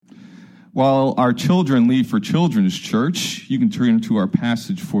While our children leave for Children's Church, you can turn to our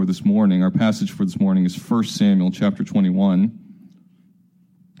passage for this morning. Our passage for this morning is 1 Samuel chapter 21.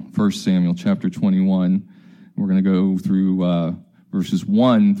 1 Samuel chapter 21. We're going to go through verses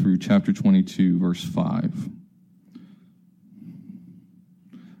 1 through chapter 22, verse 5.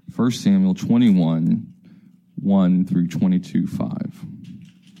 1 Samuel 21, 1 through 22, 5.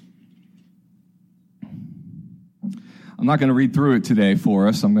 I'm not going to read through it today for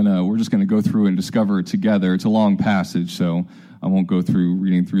us. We're just going to go through it and discover it together. It's a long passage, so I won't go through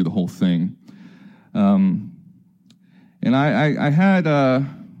reading through the whole thing. And I had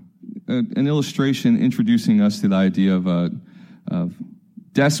an illustration introducing us to the idea of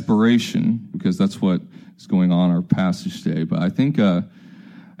desperation, because that's what is going on in our passage today. But I think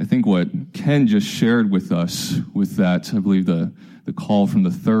what Ken just shared with us with that, I believe the call from the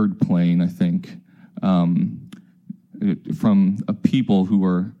third plane, I think, from a people who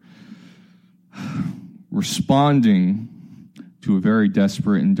were responding to a very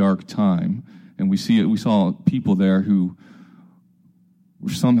desperate and dark time. And we saw people there who were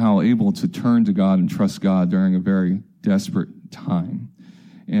somehow able to turn to God and trust God during a very desperate time.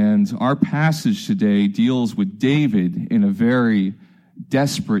 And our passage today deals with David in a very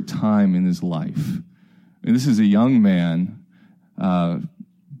desperate time in his life. And this is a young man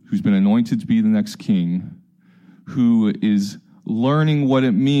who's been anointed to be the next king, who is learning what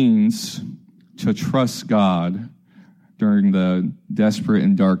it means to trust God during the desperate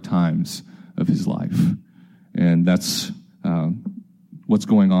and dark times of his life. And that's what's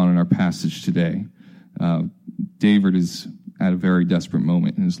going on in our passage today. David is at a very desperate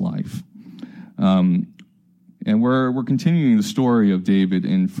moment in his life. And we're continuing the story of David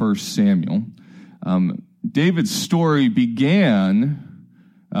in 1 Samuel. David's story began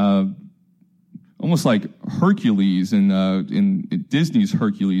almost like Hercules in Disney's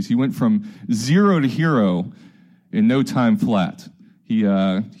Hercules. He went from zero to hero in no time flat.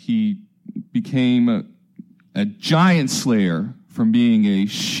 He became a giant slayer from being a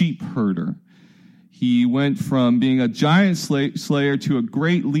sheep herder. He went from being a giant slayer to a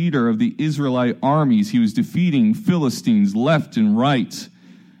great leader of the Israelite armies. He was defeating Philistines left and right,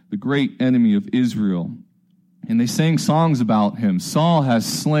 the great enemy of Israel. And they sang songs about him. Saul has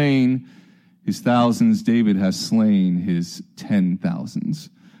slain his thousands, David has slain his 10,000s.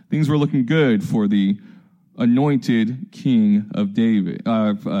 Things were looking good for the anointed king of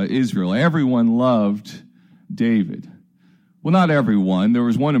Israel. Everyone loved David. Well, not everyone. There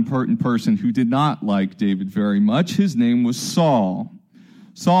was one important person who did not like David very much. His name was Saul.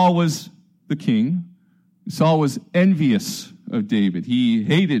 Saul was the king. Saul was envious of David. He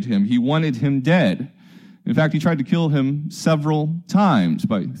hated him. He wanted him dead. In fact, he tried to kill him several times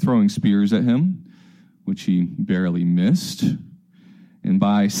by throwing spears at him, which he barely missed, and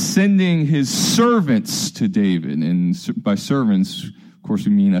by sending his servants to David. And by servants, of course,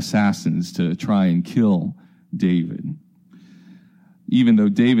 we mean assassins, to try and kill David. Even though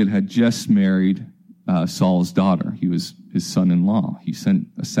David had just married Saul's daughter, he was his son-in-law. He sent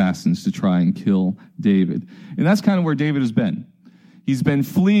assassins to try and kill David. And that's kind of where David has been. He's been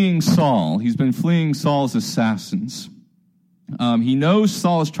fleeing Saul. He's been fleeing Saul's assassins. He knows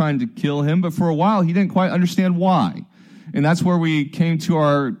Saul is trying to kill him, but for a while he didn't quite understand why. And that's where we came to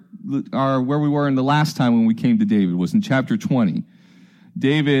our where we were in the last time when we came to David, was in chapter 20.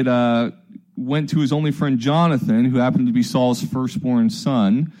 David went to his only friend Jonathan, who happened to be Saul's firstborn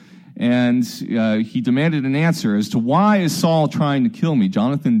son, and he demanded an answer as to why is Saul trying to kill me.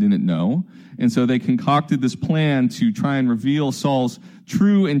 Jonathan didn't know. And so they concocted this plan to try and reveal Saul's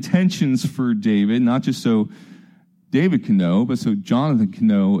true intentions for David, not just so David can know, but so Jonathan can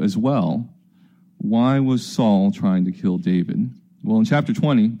know as well. Why was Saul trying to kill David? Well, in chapter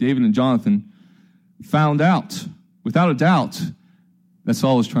 20, David and Jonathan found out, without a doubt, that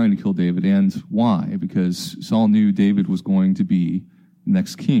Saul was trying to kill David. And why? Because Saul knew David was going to be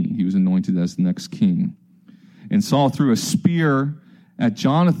next king. He was anointed as the next king. And Saul threw a spear at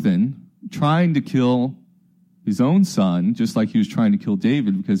Jonathan, trying to kill his own son, just like he was trying to kill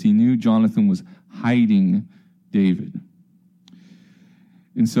David, because he knew Jonathan was hiding David.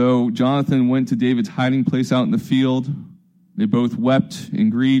 And so Jonathan went to David's hiding place out in the field. They both wept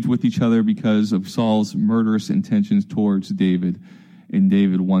and grieved with each other because of Saul's murderous intentions towards David, and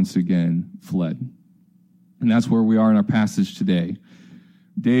David once again fled. And that's where we are in our passage today.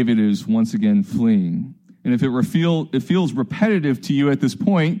 David is once again fleeing. And if it feels repetitive to you at this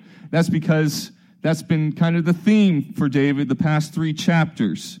point, that's because that's been kind of the theme for David the past 3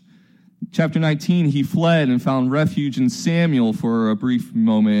 chapters. Chapter 19, he fled and found refuge in Samuel for a brief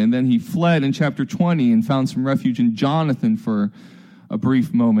moment. And then he fled in chapter 20 and found some refuge in Jonathan for a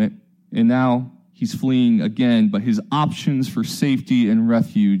brief moment. And now he's fleeing again, but his options for safety and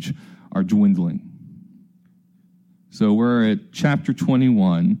refuge are dwindling. So we're at chapter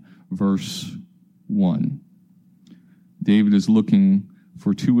 21, verse 1. David is looking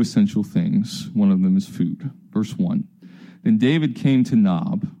for two essential things. One of them is food. Verse 1. Then David came to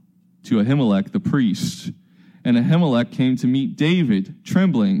Nob, to Ahimelech the priest. And Ahimelech came to meet David,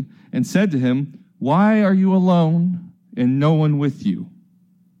 trembling, and said to him, "Why are you alone and no one with you?"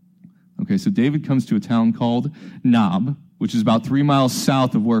 Okay, so David comes to a town called Nob, which is about 3 miles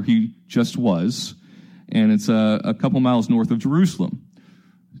south of where he just was, and it's a couple miles north of Jerusalem.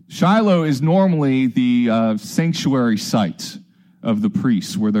 Shiloh is normally the sanctuary site of the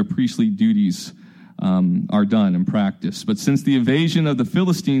priests, where their priestly duties are done and practiced. But since the invasion of the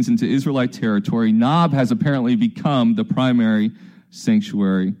Philistines into Israelite territory, Nob has apparently become the primary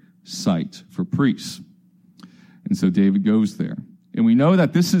sanctuary site for priests. And so David goes there. And we know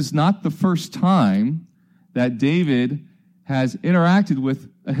that this is not the first time that David has interacted with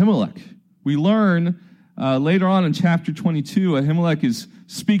Ahimelech. We learn later on in chapter 22, Ahimelech is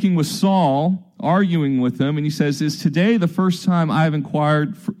speaking with Saul, arguing with him, and he says, "Is today the first time I have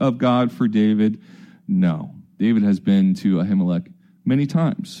inquired of God for David?" No. David has been to Ahimelech many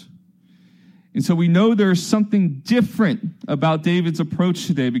times. And so we know there's something different about David's approach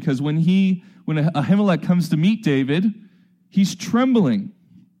today, because when Ahimelech comes to meet David, he's trembling.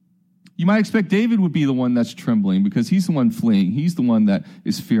 You might expect David would be the one that's trembling because he's the one fleeing. He's the one that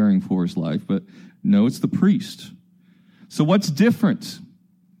is fearing for his life. But no, it's the priest. So what's different?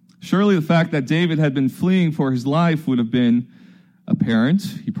 Surely the fact that David had been fleeing for his life would have been apparent.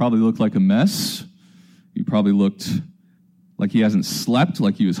 He probably looked like a mess. He probably looked like he hasn't slept,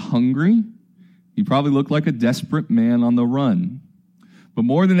 like he was hungry. He probably looked like a desperate man on the run. But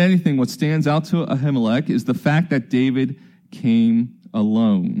more than anything, what stands out to Ahimelech is the fact that David came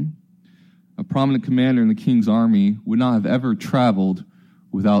alone. A prominent commander in the king's army would not have ever traveled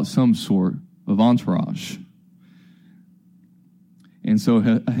without some sort of entourage. And so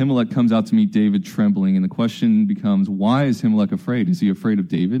Ahimelech comes out to meet David trembling, and the question becomes, why is Ahimelech afraid? Is he afraid of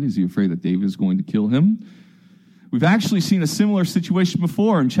David? Is he afraid that David is going to kill him? We've actually seen a similar situation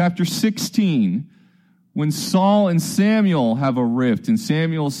before in chapter 16, when Saul and Samuel have a rift, and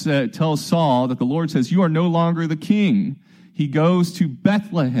Samuel tells Saul that the Lord says, "You are no longer the king." He goes to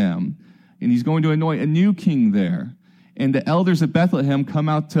Bethlehem, and he's going to anoint a new king there. And the elders of Bethlehem come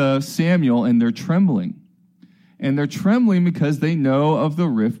out to Samuel, and they're trembling. And they're trembling because they know of the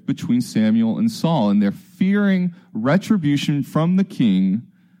rift between Samuel and Saul, and they're fearing retribution from the king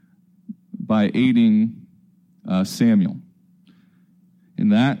by aiding Samuel.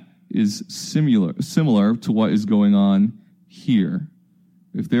 And that is similar to what is going on here.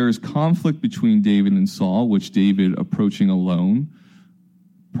 If there is conflict between David and Saul, which David approaching alone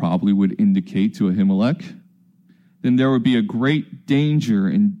probably would indicate to Ahimelech, then there would be a great danger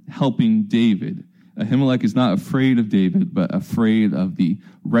in helping David. Ahimelech is not afraid of David, but afraid of the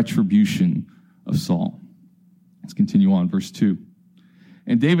retribution of Saul. Let's continue on, verse 2.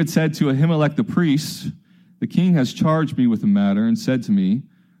 And David said to Ahimelech the priest, "The king has charged me with the matter and said to me,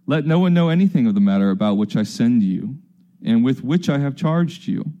 'Let no one know anything of the matter about which I send you, and with which I have charged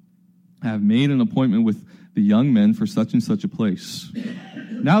you. I have made an appointment with the young men for such and such a place.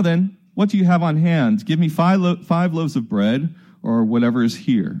 Now then, what do you have on hand? Give me five loaves of bread, or whatever is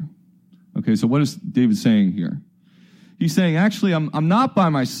here.'" Okay, so what is David saying here? He's saying, actually, I'm not by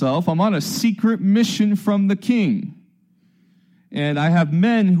myself. I'm on a secret mission from the king. And I have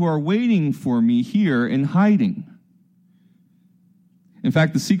men who are waiting for me here in hiding. In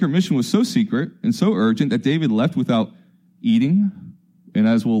fact, the secret mission was so secret and so urgent that David left without eating. And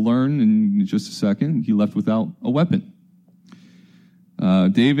as we'll learn in just a second, he left without a weapon.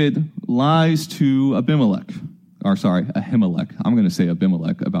 David lies to Ahimelech. I'm going to say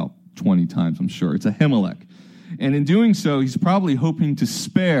Abimelech about 20 times, I'm sure. It's Ahimelech. And in doing so, he's probably hoping to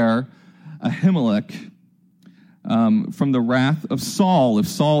spare Ahimelech from the wrath of Saul. If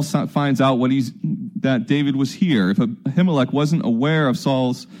Saul finds out that David was here, if Ahimelech wasn't aware of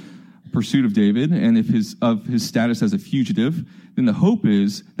Saul's pursuit of David and of his status as a fugitive, then the hope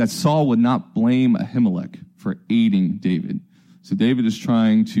is that Saul would not blame Ahimelech for aiding David. So David is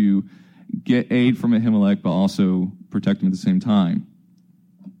trying to get aid from Ahimelech, but also protect him at the same time.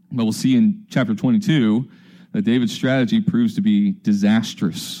 But we'll see in chapter 22 that David's strategy proves to be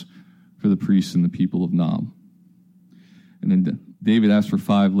disastrous for the priests and the people of Nob. And then David asked for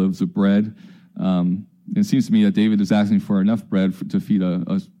 5 loaves of bread. It seems to me that David is asking for enough bread to feed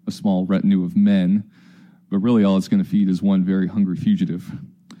a small retinue of men, but really all it's going to feed is one very hungry fugitive.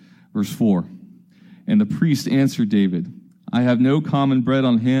 Verse 4, and the priest answered David, I have no common bread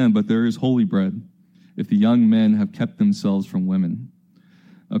on hand, but there is holy bread, if the young men have kept themselves from women.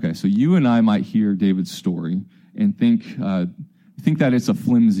 Okay, so you and I might hear David's story and think that it's a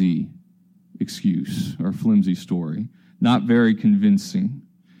flimsy excuse or flimsy story, not very convincing.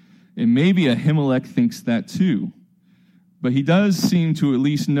 And maybe Ahimelech thinks that too. But he does seem to at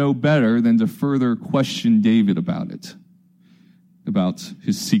least know better than to further question David about it, about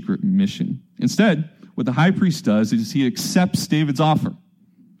his secret mission. Instead, what the high priest does is he accepts David's offer,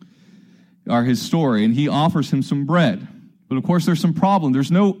 or his story, and he offers him some bread. But of course, there's some problem.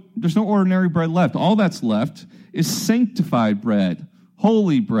 There's no ordinary bread left. All that's left is sanctified bread,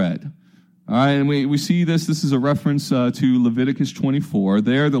 holy bread. All right, and we see this. This is a reference to Leviticus 24.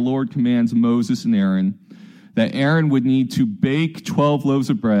 There, the Lord commands Moses and Aaron that Aaron would need to bake 12 loaves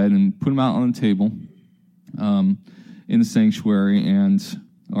of bread and put them out on the table in the sanctuary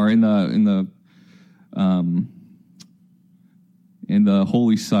or in the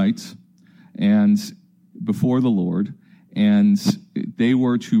holy site and before the Lord, and they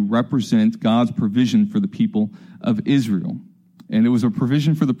were to represent God's provision for the people of Israel. And it was a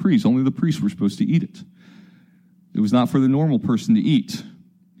provision for the priests. Only the priests were supposed to eat it. It was not for the normal person to eat.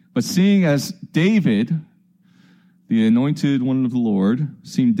 But seeing as David, the anointed one of the Lord,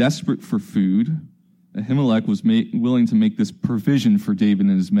 seemed desperate for food, Ahimelech was willing to make this provision for David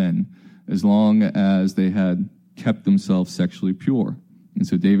and his men, as long as they had kept themselves sexually pure. And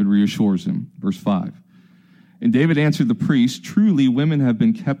so David reassures him. Verse 5. And David answered the priest, truly women have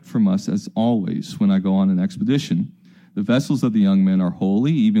been kept from us as always when I go on an expedition. The vessels of the young men are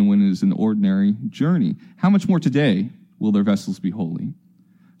holy, even when it is an ordinary journey. How much more today will their vessels be holy?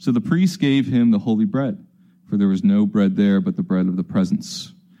 So the priest gave him the holy bread, for there was no bread there but the bread of the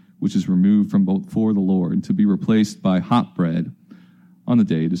presence, which is removed from before the Lord, to be replaced by hot bread on the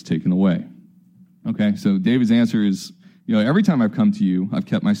day it is taken away. Okay, so David's answer is, every time I've come to you, I've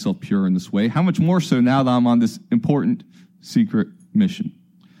kept myself pure in this way. How much more so now that I'm on this important secret mission?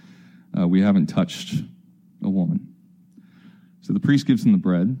 We haven't touched a woman. So the priest gives him the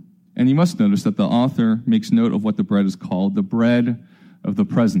bread, and you must notice that the author makes note of what the bread is called, the bread of the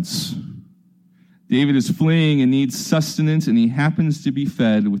presence. David is fleeing and needs sustenance, and he happens to be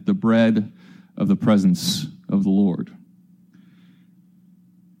fed with the bread of the presence of the Lord.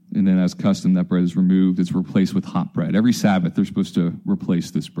 And then as custom, that bread is removed. It's replaced with hot bread. Every Sabbath, they're supposed to replace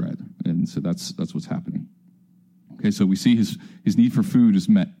this bread. And so that's what's happening. Okay, so we see his need for food is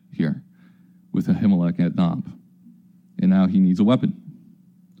met here with Ahimelech at Nob. And now he needs a weapon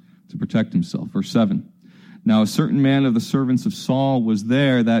to protect himself. Verse 7. Now a certain man of the servants of Saul was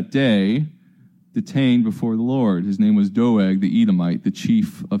there that day, detained before the Lord. His name was Doeg the Edomite, the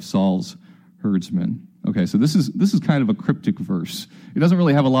chief of Saul's herdsmen. Okay, so this is kind of a cryptic verse. It doesn't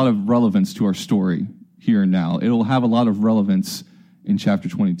really have a lot of relevance to our story here and now. It'll have a lot of relevance in chapter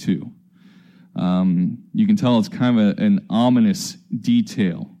 22. You can tell it's kind of an ominous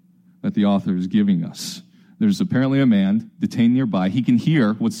detail that the author is giving us. There's apparently a man detained nearby. He can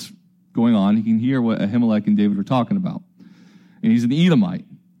hear what's going on. He can hear what Ahimelech and David are talking about. And he's an Edomite.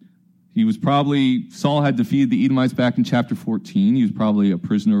 Saul had defeated the Edomites back in chapter 14. He was probably a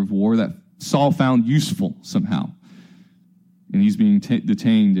prisoner of war that Saul found useful somehow. And he's being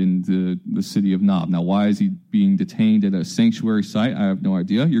detained in the city of Nob. Now, why is he being detained at a sanctuary site? I have no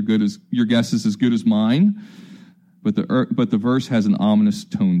idea. Your guess is as good as mine. But the verse has an ominous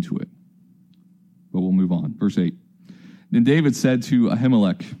tone to it. But we'll move on. Verse 8. Then David said to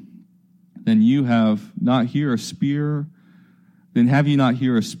Ahimelech, Then have you not here a spear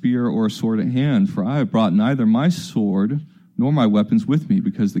or a sword at hand? For I have brought neither my sword nor my weapons with me,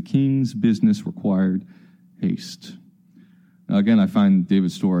 because the king's business required haste. Now, again, I find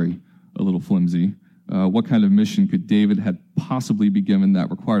David's story a little flimsy. What kind of mission could David have possibly be given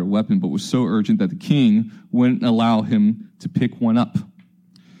that required a weapon, but was so urgent that the king wouldn't allow him to pick one up?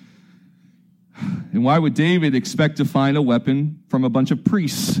 And why would David expect to find a weapon from a bunch of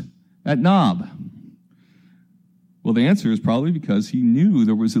priests at Nob? Well, the answer is probably because he knew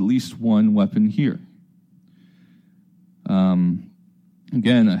there was at least one weapon here.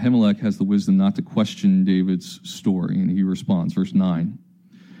 Again, Ahimelech has the wisdom not to question David's story, and he responds, verse 9.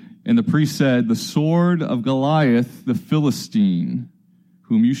 And the priest said, The sword of Goliath the Philistine,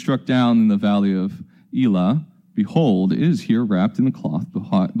 whom you struck down in the valley of Elah, behold, it is here wrapped in the cloth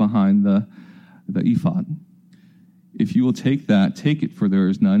behind the ephod. If you will take that, take it, for there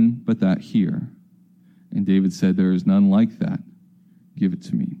is none but that here. And David said, There is none like that. Give it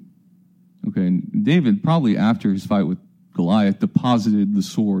to me. Okay, and David, probably after his fight with Goliath, deposited the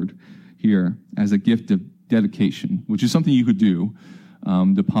sword here as a gift of dedication, which is something you could do,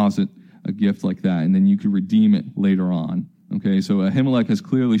 deposit a gift like that, and then you could redeem it later on. Okay, so Ahimelech has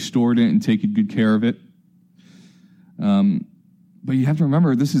clearly stored it and taken good care of it. But you have to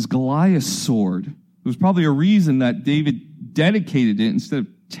remember, this is Goliath's sword. There's probably a reason that David dedicated it instead of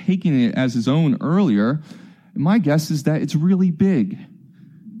taking it as his own earlier. And my guess is that it's really big.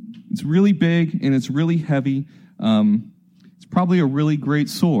 It's really big and it's really heavy. It's probably a really great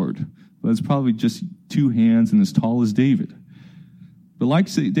sword, but it's probably just 2 hands and as tall as David. But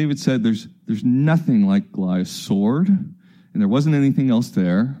like David said, there's nothing like Goliath's sword, and there wasn't anything else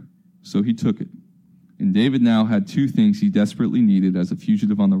there, so he took it. And David now had 2 things he desperately needed as a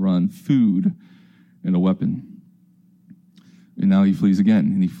fugitive on the run: food and a weapon. And now he flees again,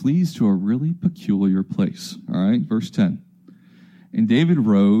 and he flees to a really peculiar place. All right, verse 10. And David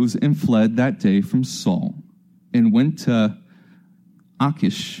rose and fled that day from Saul and went to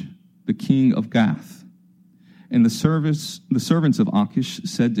Achish, the king of Gath. And the servants of Achish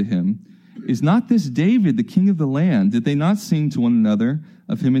said to him, "Is not this David, the king of the land? Did they not sing to one another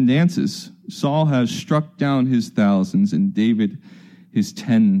of him in dances? Saul has struck down his thousands, and David his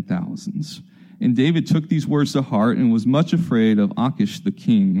 10,000s." And David took these words to heart and was much afraid of Achish, the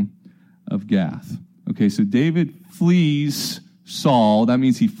king of Gath. Okay, so David flees Saul. That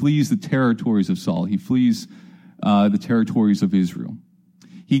means he flees the territories of Saul. He flees the territories of Israel.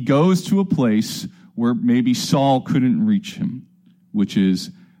 He goes to a place where maybe Saul couldn't reach him, which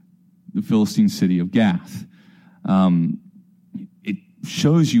is the Philistine city of Gath. It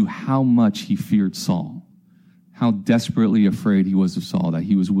shows you how much he feared Saul, how desperately afraid he was of Saul, that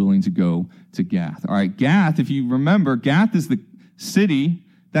he was willing to go to Gath. All right, Gath, if you remember, Gath is the city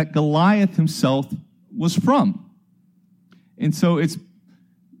that Goliath himself was from. And so it's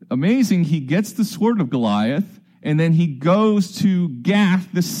amazing he gets the sword of Goliath, and then he goes to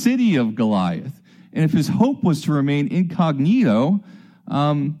Gath, the city of Goliath. And if his hope was to remain incognito,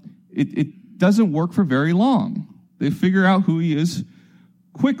 it doesn't work for very long. They figure out who he is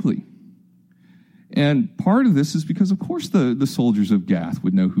quickly. And part of this is because, of course, the soldiers of Gath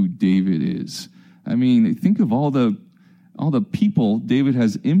would know who David is. I mean, think of all the people David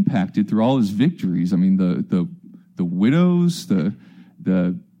has impacted through all his victories. I mean, the widows, the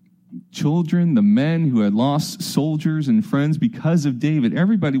children, the men who had lost soldiers and friends because of David.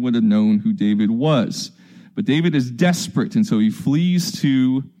 Everybody would have known who David was. But David is desperate, and so he flees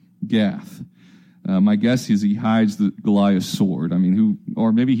to Gath. My guess is he hides the Goliath's sword. I mean,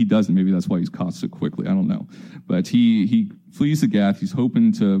 or maybe he doesn't. Maybe that's why he's caught so quickly. I don't know. But he flees to Gath. He's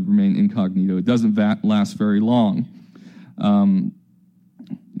hoping to remain incognito. It doesn't last very long. And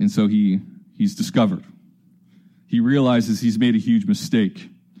so he's discovered. He realizes he's made a huge mistake.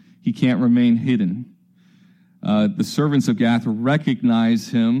 He can't remain hidden. The servants of Gath recognize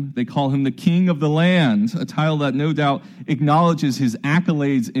him. They call him the king of the land, a title that no doubt acknowledges his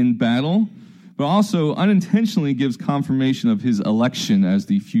accolades in battle, but also unintentionally gives confirmation of his election as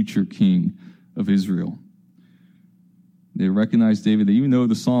the future king of Israel. They recognize David. They even know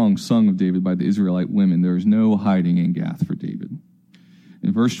the song sung of David by the Israelite women. There is no hiding in Gath for David.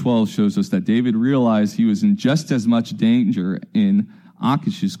 And verse 12 shows us that David realized he was in just as much danger in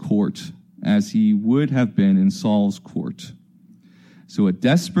Achish's court as he would have been in Saul's court. So a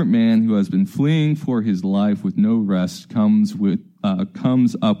desperate man who has been fleeing for his life with no rest comes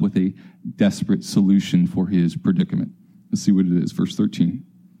up with a desperate solution for his predicament. Let's see what it is. Verse 13.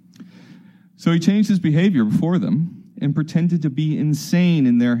 So he changed his behavior before them and pretended to be insane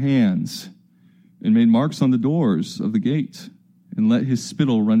in their hands and made marks on the doors of the gate and let his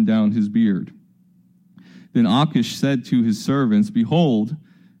spittle run down his beard. Then Achish said to his servants, "Behold,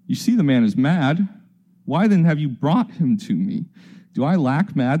 you see the man is mad. Why then have you brought him to me? Do I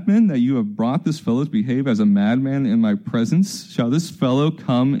lack madmen that you have brought this fellow to behave as a madman in my presence? Shall this fellow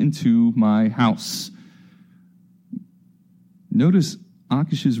come into my house?" Notice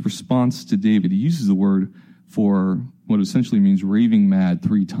Achish's response to David. He uses the word for what essentially means raving mad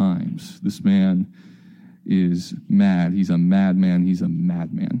 3 times. This man is mad. He's a madman. He's a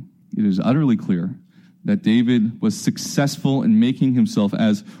madman. It is utterly clear that David was successful in making himself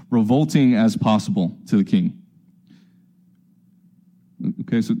as revolting as possible to the king.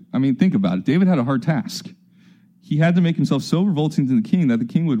 Okay, so, I mean, think about it. David had a hard task. He had to make himself so revolting to the king that the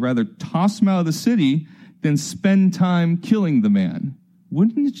king would rather toss him out of the city than spend time killing the man.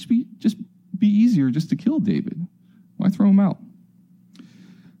 Wouldn't it just be easier just to kill David? Why throw him out?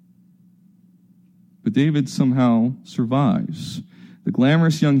 But David somehow survives. The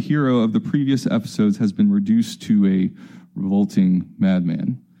glamorous young hero of the previous episodes has been reduced to a revolting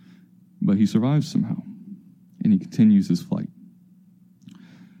madman. But he survives somehow, and he continues his flight.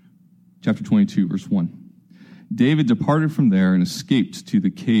 Chapter 22, verse 1. David departed from there and escaped to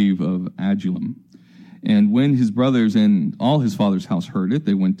the cave of Adullam. And when his brothers and all his father's house heard it,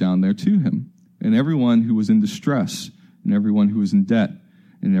 they went down there to him. And everyone who was in distress, and everyone who was in debt,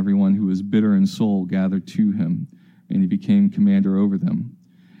 and everyone who was bitter in soul gathered to him, and he became commander over them.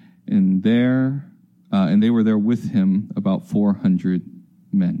 And they were there with him about 400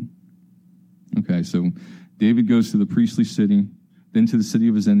 men. Okay, so David goes to the priestly city, then to the city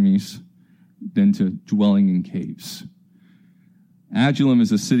of his enemies, then to dwelling in caves. Adullam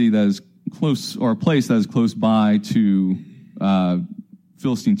is a city that is close, or a place that is close by to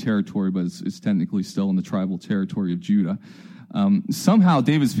Philistine territory, but it's technically still in the tribal territory of Judah. Somehow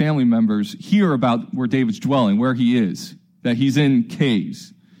David's family members hear about where David's dwelling, where he is, that he's in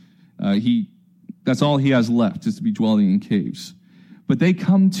caves. That's all he has left, is to be dwelling in caves. But they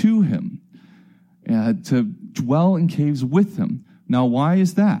come to him to dwell in caves with him. Now, why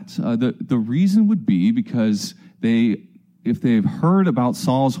is that? The reason would be because if they've heard about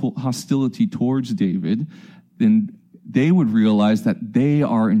Saul's hostility towards David, then they would realize that they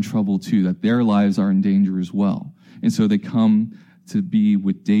are in trouble too, that their lives are in danger as well. And so they come to be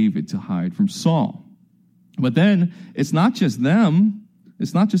with David to hide from Saul. But then it's not just them.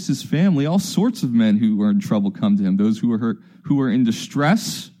 It's not just his family. All sorts of men who are in trouble come to him. Those who are in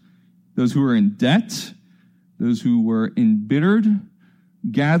distress, those who are in debt, those who were embittered,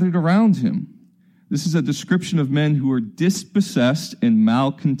 gathered around him. This is a description of men who are dispossessed and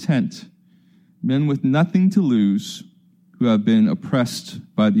malcontent, men with nothing to lose, who have been oppressed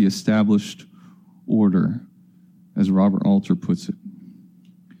by the established order, as Robert Alter puts it.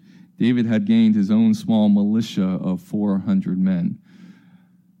 David had gained his own small militia of 400 men.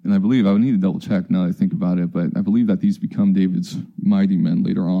 And I would need to double check now that I think about it, but I believe that these become David's mighty men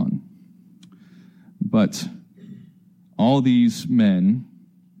later on. But all these men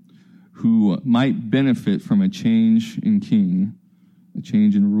who might benefit from a change in king, a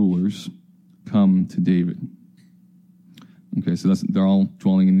change in rulers, come to David. Okay, so they're all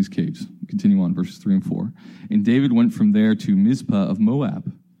dwelling in these caves. Continue on, verses 3 and 4. And David went from there to Mizpah of Moab.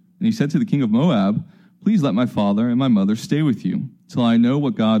 And he said to the king of Moab, "Please let my father and my mother stay with you, till I know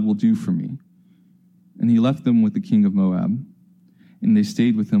what God will do for me." And he left them with the king of Moab, and they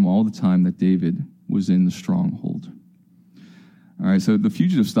stayed with him all the time that David was in the stronghold. All right, so the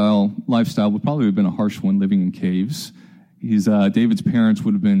fugitive lifestyle would probably have been a harsh one, living in caves. David's parents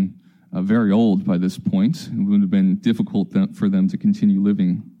would have been very old by this point. It would have been difficult for them to continue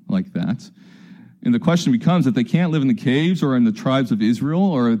living like that. And the question becomes, if they can't live in the caves or in the tribes of Israel,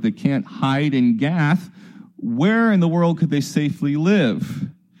 or if they can't hide in Gath, where in the world could they safely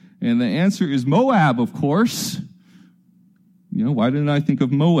live? And the answer is Moab, of course. Why didn't I think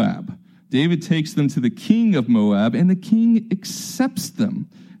of Moab? David takes them to the king of Moab, and the king accepts them.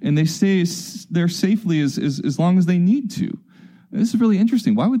 And they stay there safely as long as they need to. And this is really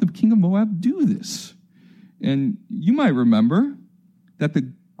interesting. Why would the king of Moab do this? And you might remember that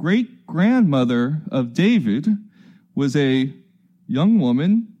the great-grandmother of David was a young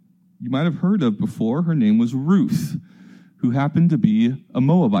woman you might have heard of before. Her name was Ruth, who happened to be a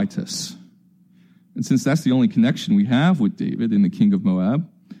Moabitess. And since that's the only connection we have with David and the king of Moab,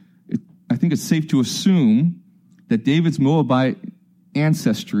 I think it's safe to assume that David's Moabite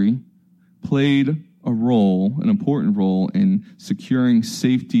ancestry played an important role in securing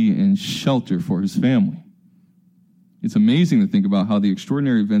safety and shelter for his family. It's amazing to think about how the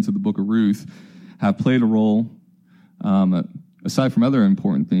extraordinary events of the book of Ruth have played a role, aside from other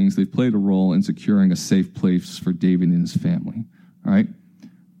important things, they've played a role in securing a safe place for David and his family. All right?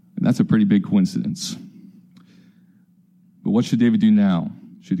 And that's a pretty big coincidence. But what should David do now?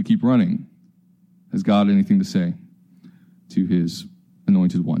 Should he keep running? Has God anything to say to his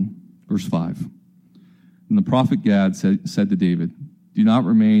anointed one? Verse 5. And the prophet Gad said to David, "Do not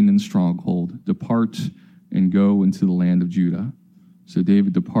remain in the stronghold. Depart and go into the land of Judah." So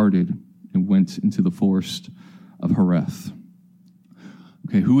David departed and went into the forest of Hereth.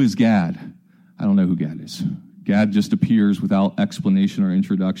 Okay, who is Gad? I don't know who Gad is. Gad just appears without explanation or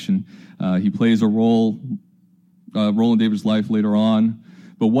introduction. He plays a role in David's life later on.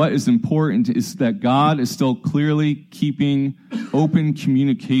 But what is important is that God is still clearly keeping open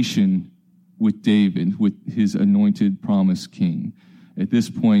communication with David, with his anointed promised king. At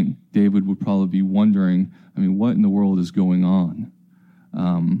this point, David would probably be wondering, what in the world is going on?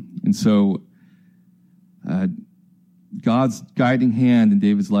 And so God's guiding hand in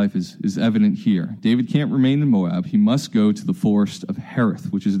David's life is evident here. David can't remain in Moab. He must go to the forest of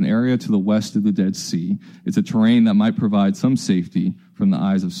Hereth, which is an area to the west of the Dead Sea. It's a terrain that might provide some safety from the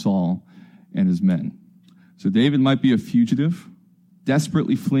eyes of Saul and his men. So David might be a fugitive,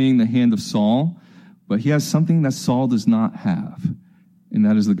 desperately fleeing the hand of Saul, but he has something that Saul does not have, and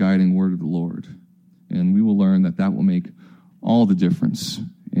that is the guiding word of the Lord. And we will learn that that will make all the difference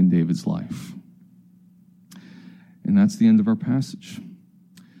in David's life. And that's the end of our passage.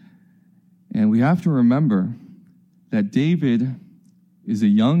 And we have to remember that David is a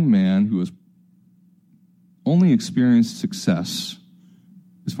young man who has only experienced success,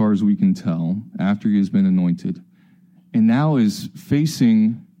 as far as we can tell, after he has been anointed, and now is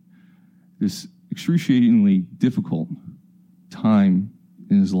facing this excruciatingly difficult time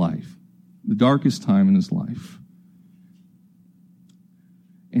in his life, the darkest time in his life.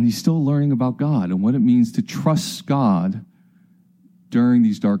 And he's still learning about God and what it means to trust God during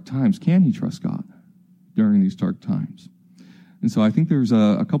these dark times. Can he trust God during these dark times? And so I think there's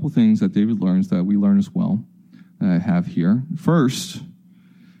a couple things that David learns that we learn as well, that I have here. First,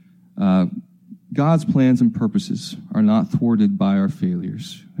 God's plans and purposes are not thwarted by our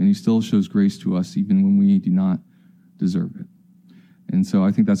failures, and he still shows grace to us even when we do not deserve it. And so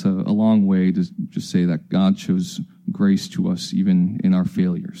I think that's a long way to just say that God shows grace to us even in our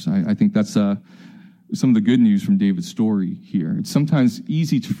failures. I think that's some of the good news from David's story here. It's sometimes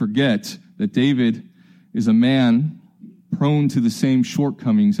easy to forget that David is a man prone to the same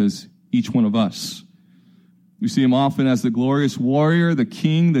shortcomings as each one of us. We see him often as the glorious warrior, the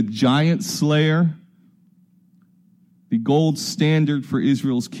king, the giant slayer, the gold standard for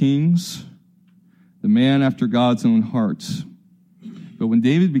Israel's kings, the man after God's own heart. But when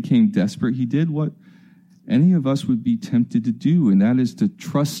David became desperate, he did what any of us would be tempted to do, and that is to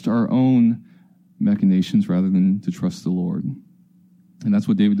trust our own machinations rather than to trust the Lord. And that's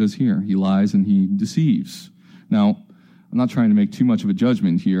what David does here. He lies and he deceives. Now, I'm not trying to make too much of a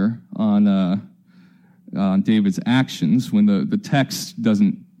judgment here on David's actions when the text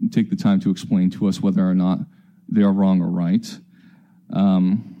doesn't take the time to explain to us whether or not they are wrong or right.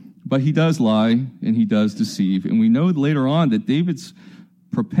 But he does lie and he does deceive. And we know later on that David's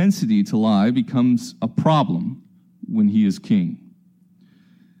propensity to lie becomes a problem when he is king.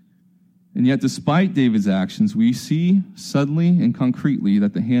 And yet, despite David's actions, we see suddenly and concretely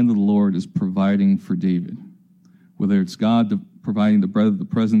that the hand of the Lord is providing for David. Whether it's God providing the bread of the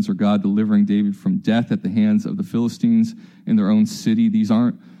presence or God delivering David from death at the hands of the Philistines in their own city, these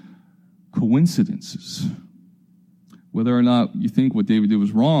aren't coincidences. Whether or not you think what David did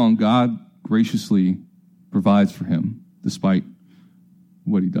was wrong, God graciously provides for him despite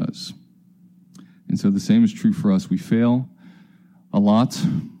what he does. And so the same is true for us. We fail a lot,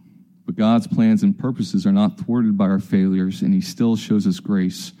 but God's plans and purposes are not thwarted by our failures, and he still shows us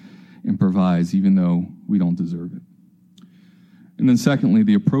grace and provides even though we don't deserve it. And then secondly,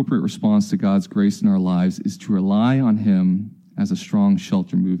 the appropriate response to God's grace in our lives is to rely on him as a strong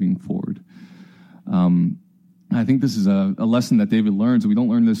shelter moving forward. I think this is a lesson that David learns. We don't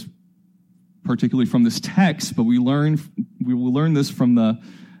learn this particularly from this text, but we will learn this from the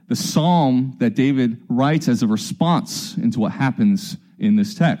psalm that David writes as a response into what happens in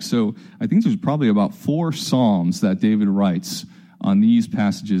this text. So I think there's probably about 4 psalms that David writes on these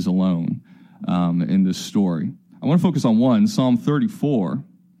passages alone in this story. I want to focus on one, Psalm 34.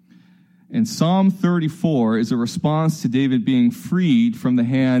 And Psalm 34 is a response to David being freed from the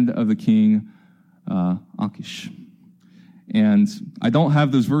hand of the king Achish. And I don't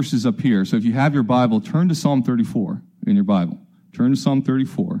have those verses up here, so if you have your Bible, turn to Psalm 34 in your Bible. Turn to Psalm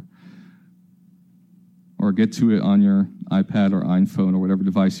 34. Or get to it on your iPad or iPhone or whatever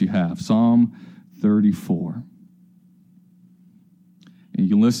device you have. Psalm 34. And you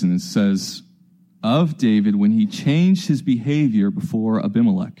can listen. It says, of David when he changed his behavior before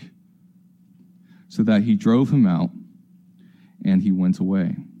Abimelech, so that he drove him out and he went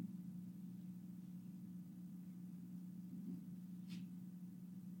away.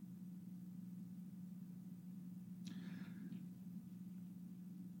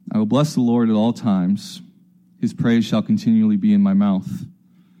 I will bless the Lord at all times. His praise shall continually be in my mouth.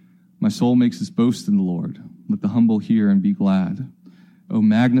 My soul makes its boast in the Lord. Let the humble hear and be glad. O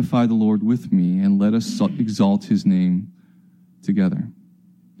magnify the Lord with me, and let us exalt his name together.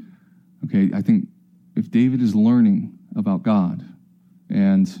 Okay, I think if David is learning about God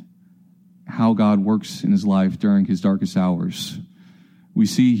and how God works in his life during his darkest hours, we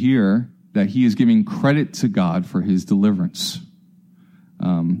see here that he is giving credit to God for his deliverance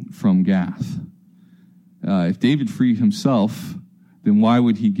from Gath. If David freed himself, then why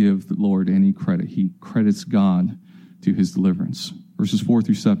would he give the Lord any credit? He credits God to his deliverance. Verses 4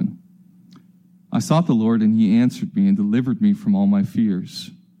 through 7. I sought the Lord, and he answered me and delivered me from all my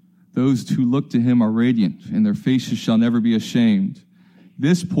fears. Those who look to him are radiant, and their faces shall never be ashamed.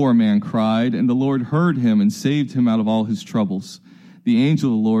 This poor man cried, and the Lord heard him and saved him out of all his troubles. The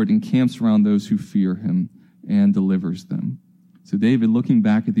angel of the Lord encamps around those who fear him and delivers them. So David, looking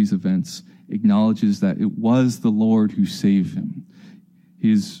back at these events, acknowledges that it was the Lord who saved him.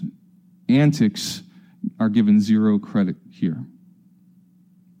 His antics are given zero credit here.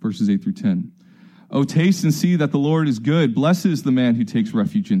 Verses 8 through 10. "O taste and see that the Lord is good. Blessed is the man who takes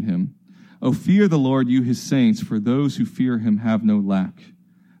refuge in him. O fear the Lord, you his saints, for those who fear him have no lack.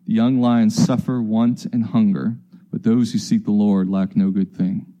 The young lions suffer want and hunger, but those who seek the Lord lack no good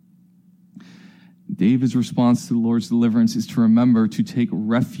thing." David's response to the Lord's deliverance is to remember to take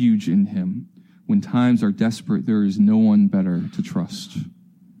refuge in him. When times are desperate, there is no one better to trust.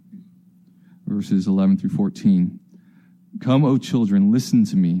 Verses 11 through 14. "Come, O children, listen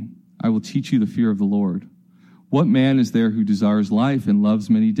to me. I will teach you the fear of the Lord. What man is there who desires life and loves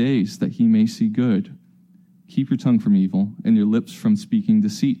many days, that he may see good? Keep your tongue from evil and your lips from speaking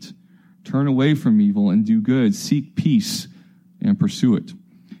deceit. Turn away from evil and do good. Seek peace and pursue it."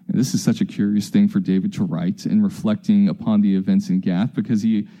 And this is such a curious thing for David to write in reflecting upon the events in Gath, because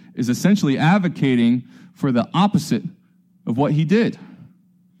he is essentially advocating for the opposite of what he did. Do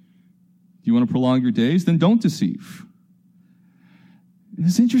you want to prolong your days? Then don't deceive.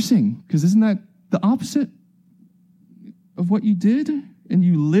 It's interesting, because isn't that the opposite of what you did and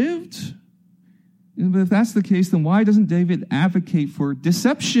you lived? But if that's the case, then why doesn't David advocate for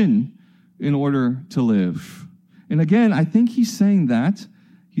deception in order to live? And again, I think he's saying that.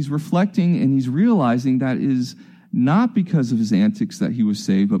 He's reflecting and he's realizing that is not because of his antics that he was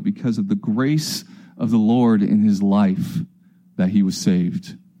saved, but because of the grace of the Lord in his life that he was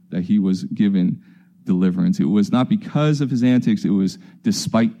saved, that he was given deliverance. It was not because of his antics, it was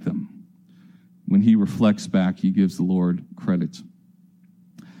despite them. When he reflects back, he gives the Lord credit.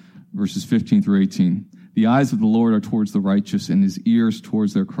 Verses 15 through 18. "The eyes of the Lord are towards the righteous, and his ears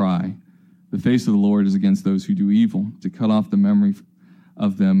towards their cry. The face of the Lord is against those who do evil, to cut off the memory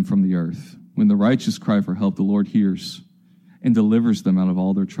of them from the earth. When the righteous cry for help, the Lord hears and delivers them out of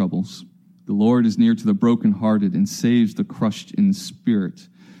all their troubles. The Lord is near to the brokenhearted and saves the crushed in spirit."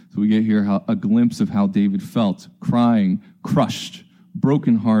 So we get here a glimpse of how David felt, crying, crushed,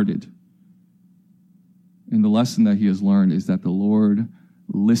 brokenhearted. And the lesson that he has learned is that the Lord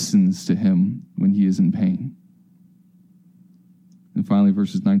listens to him when he is in pain. And finally,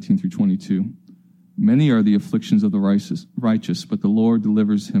 verses 19 through 22. "Many are the afflictions of the righteous, but the Lord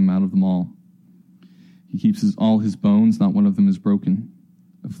delivers him out of them all. He keeps all his bones, not one of them is broken.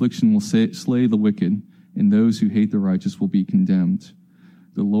 Affliction will slay the wicked, and those who hate the righteous will be condemned.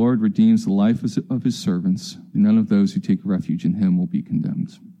 The Lord redeems the life of his servants, and none of those who take refuge in him will be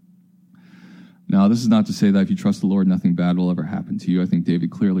condemned." Now, this is not to say that if you trust the Lord, nothing bad will ever happen to you. I think David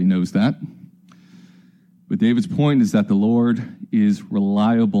clearly knows that. But David's point is that the Lord is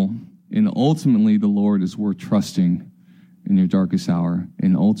reliable, and ultimately the Lord is worth trusting in your darkest hour,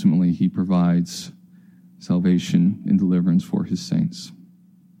 and ultimately he provides salvation and deliverance for his saints.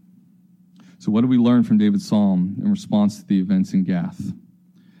 So what do we learn from David's psalm in response to the events in Gath?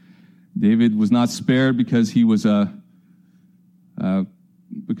 David was not spared because he was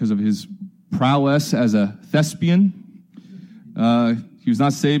because of his prowess as a thespian. He was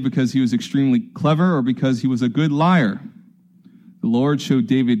not saved because he was extremely clever or because he was a good liar. The Lord showed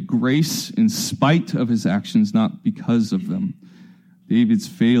David grace in spite of his actions, not because of them. David's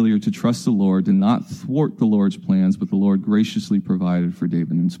failure to trust the Lord did not thwart the Lord's plans, but the Lord graciously provided for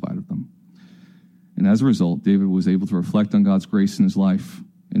David in spite of them. And as a result, David was able to reflect on God's grace in his life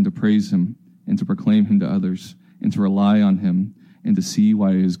and to praise him and to proclaim him to others and to rely on him and to see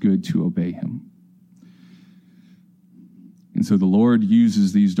why it is good to obey him. And so the Lord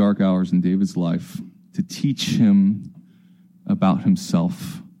uses these dark hours in David's life to teach him about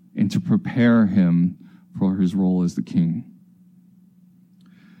himself and to prepare him for his role as the king.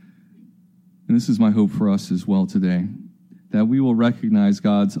 And this is my hope for us as well today, that we will recognize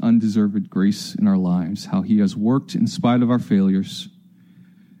God's undeserved grace in our lives, how he has worked in spite of our failures,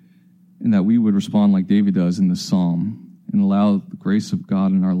 and that we would respond like David does in this psalm and allow the grace of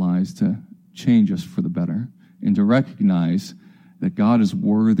God in our lives to change us for the better, and to recognize that God is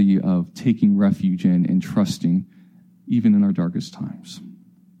worthy of taking refuge in and trusting even in our darkest times.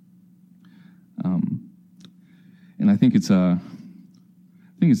 And I think it's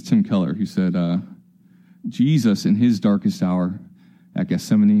Tim Keller who said, Jesus in his darkest hour at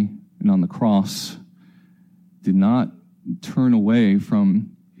Gethsemane and on the cross did not turn away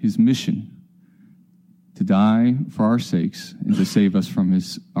from his mission to die for our sakes and to save us from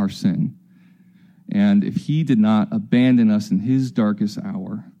our sin. And if he did not abandon us in his darkest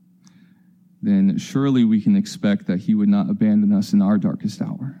hour, then surely we can expect that he would not abandon us in our darkest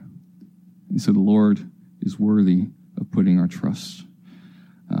hour. And so the Lord is worthy of putting our trust.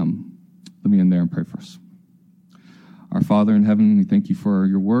 Let me end there and pray for us. Our Father in heaven, we thank you for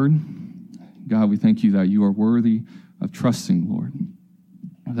your word. God, we thank you that you are worthy of trusting, Lord.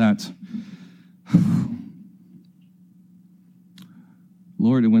 That,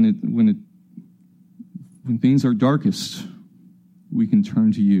 Lord, when things are darkest, we can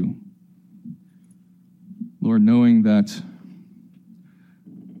turn to you. Lord, knowing that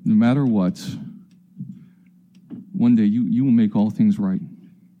no matter what, one day you will make all things right.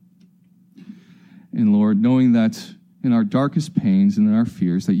 And Lord, knowing that in our darkest pains and in our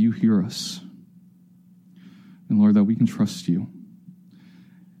fears that you hear us. And Lord, that we can trust you.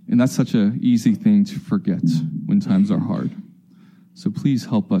 And that's such an easy thing to forget when times are hard. So please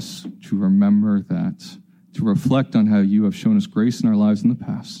help us to remember that, to reflect on how you have shown us grace in our lives in the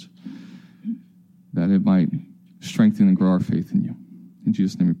past, that it might strengthen and grow our faith in you. In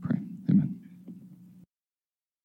Jesus' name we pray.